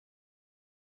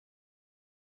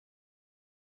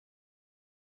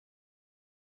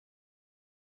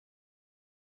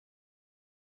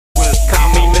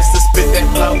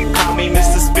me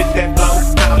Mr. Spit That Flow.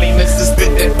 Call me Mr.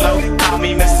 Spit That Flow. Call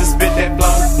me Mr. Spit That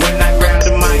Flow. When I grab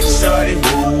the mic, shorty.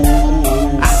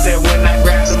 I said when I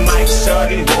grab the mic,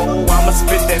 shorty. I'ma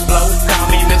spit that flow. Call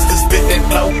me Mr. Spit That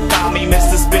Flow. Call me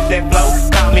Mr. Spit That Flow.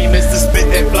 Call me Mr. Spit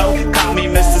That Flow. Call me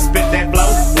Mr. Spit That Flow.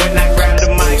 When I grab the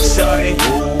mic, shorty.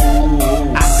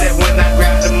 I said when I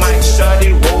grab the mic,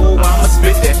 shorty. I'ma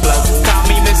spit that flow. Call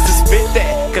me Mr. Spit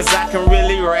That, cause I can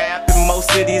really rap. And most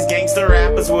of these gangster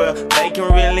rappers, well, they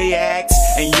can really act.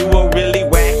 And you will really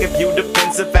whack if you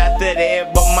defensive after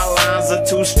that. But my lines are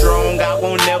too strong, I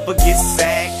won't never get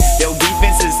sacked. Your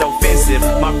defense is offensive,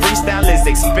 my freestyle is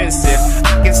expensive.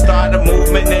 I can start a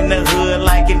movement in the hood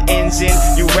like an engine.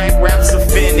 You raps are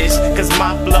finished, cause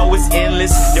my flow is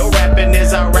endless. Your rapping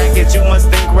is a racket, you must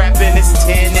think rapping is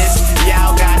tennis.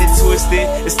 Y'all got it twisted,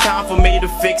 it's time for me to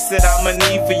fix it. I'ma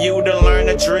need for you to learn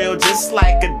a drill just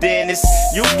like a dentist.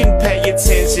 You can pay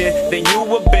attention, then you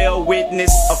will bear witness.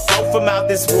 A flow from out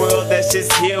this world that's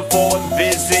just here for a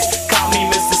visit. Call me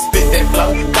Mr. Spit That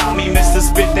Flow. Call me Mr.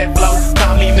 Spit That Flow.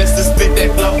 Call me Mr. Spit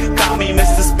That Flow. Call me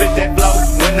Mr. Spit That Flow.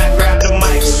 When I grab the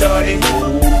mic, shorty.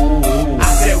 I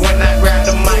said when I grab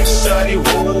the mic, shorty.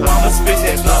 I'ma spit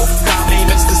that flow. Call me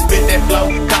Mr. Spit That Flow.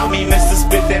 Call me Mr.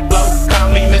 Spit That Flow. Call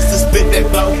me Mr. Spit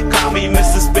That Flow. Call me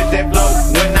Mr. Spit That Flow.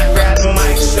 When I grab the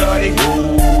mic, shorty.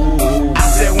 I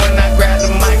said when I grab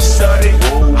the mic, shorty.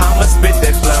 I'ma spit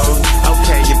that flow.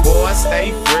 Okay, your boy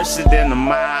stay fresher than a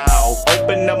mile.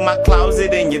 Open up my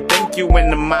closet and you think you in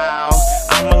the mile.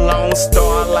 I'm a lone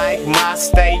star like my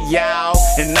state, y'all.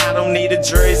 And I don't need a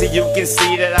jersey, you can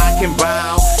see that I can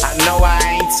bow. I know I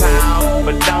ain't town,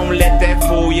 but don't let that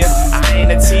fool you. I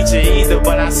ain't a teacher either,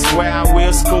 but I swear I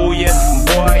will school you.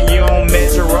 Boy, you don't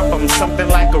measure up, I'm something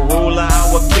like a ruler. I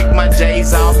will kick my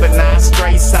J's off and I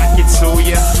straight sock it to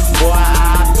you. Boy,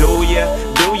 I'll do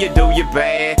you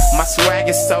bad. My swag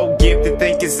is so gifted,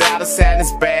 think it's out of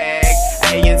Saturn's bag.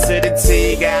 A into the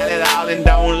T, got it all and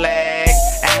don't lag.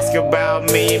 Ask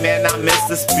about me, man, I'm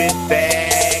Mr. Spit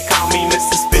That. Call me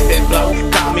Mr. Spit That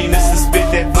Flow. Call me Mr. Spit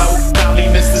That Flow. Call me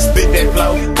Mr. Spit That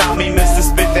Flow. Call me Mr.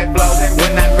 Spit That Flow.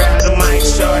 When I grab the mic,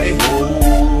 shorty.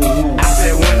 I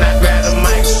said when I grab the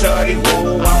mic, shorty.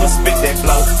 I'ma spit that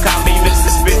flow. Call me Mr.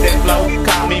 Spit That Flow.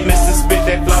 Call me Mr. Spit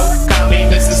That Flow. Call me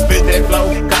Mr. Spit That Flow.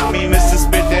 Call me Mr.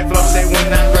 Spit That Flow. Say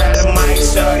when I grab the mic,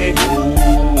 shorty.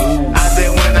 I said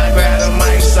when I grab the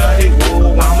mic, shorty.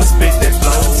 I'ma spit that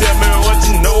flow. Tell me what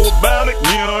you know about it.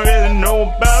 You don't really know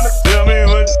about it. Tell me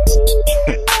what.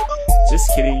 Just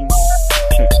kidding.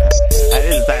 That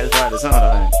is the tightest part of the song,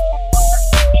 though.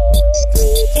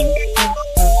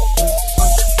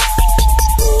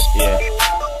 Yeah.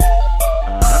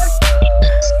 I'm ready for the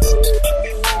next.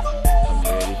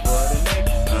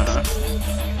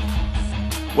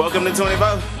 Welcome to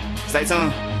 24. Stay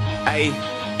tuned.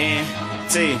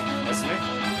 A-N-T. That's me.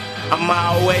 I'm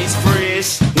always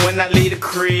fresh when I leave the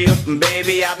crib.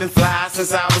 Baby, I've been fly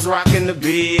since I was rocking the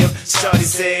bib. Shorty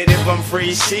said if I'm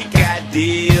free, she got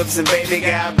dibs. And baby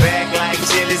got back like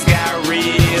Chili's got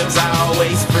ribs. I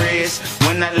always fresh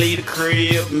when I leave the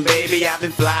crib. Baby, I've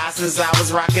been fly since I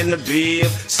was rocking the bib.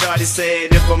 Shorty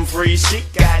said if I'm free, she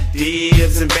got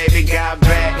dibs. And baby got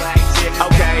back like Chili's.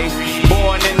 Okay,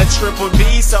 born in the triple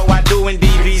D, so I doing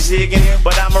DV jigging.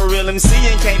 But I'm a real MC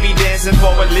and can't be dancing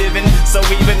for a living. So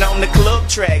even on the club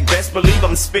track, best believe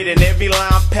I'm spitting every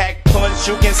line packed punch.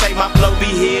 You can say my flow be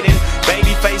hidden.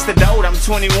 Baby face the dope, I'm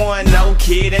 21, no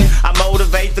kidding. I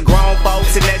motivate the grown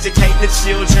folks and educate the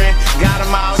children. Got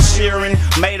them all cheering,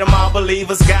 made them all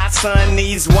believers. Godson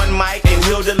needs one mic and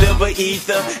he'll deliver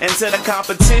ether. And to the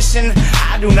competition,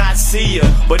 I do not see you.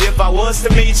 But if I was to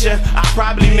meet you, I'd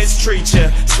probably mistreat you.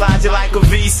 Slide you like a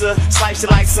visa, slice you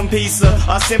like some pizza,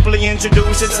 or simply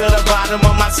introduce you to the bottom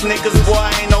of my Snickers. Boy,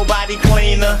 ain't nobody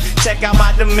cleaner. Check out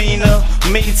my demeanor.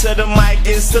 Me to the mic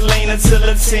is Selena to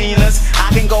Latinas. I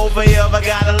can go forever,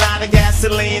 got a lot of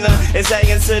gasolina. It's A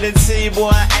into the T,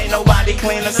 boy, ain't nobody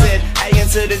cleaner. Said A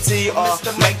into the T, or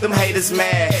make them haters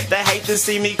mad. They hate to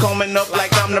see me coming up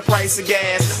like I'm the price of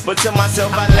gas. But to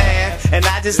myself I laugh, and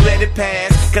I just let it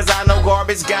pass. Cause I know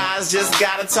garbage guys just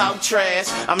gotta talk trash.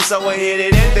 I'm so ahead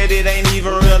of it that it ain't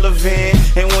even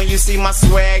relevant. And when you see my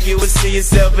swag, you will see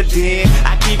yourself again.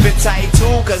 I keep it tight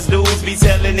too, cause dudes be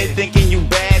telling it, thinking you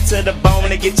bad to the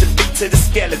bone and get your beat to the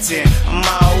skeleton. I'm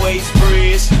always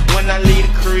fresh when I leave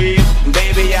the crib.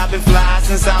 Baby, I've been fly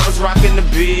since I was rocking the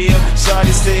bib.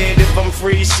 Shorty said if I'm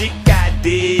free, she got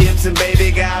dibs. And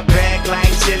baby got back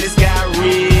like Chili's got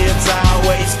ribs.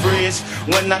 Always fresh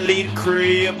when I leave the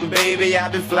crib. Baby,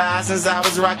 I've been fly since I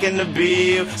was rocking the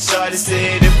bib. Shorty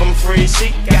said if I'm free,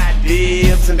 she got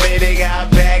dibs. And baby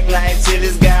got back like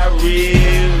Chili's got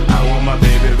ribs. I want my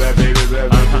baby back, baby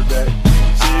back, baby back.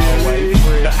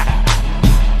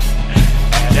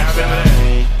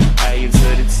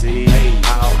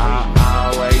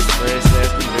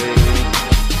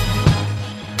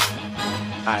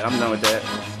 I'm done with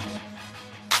that.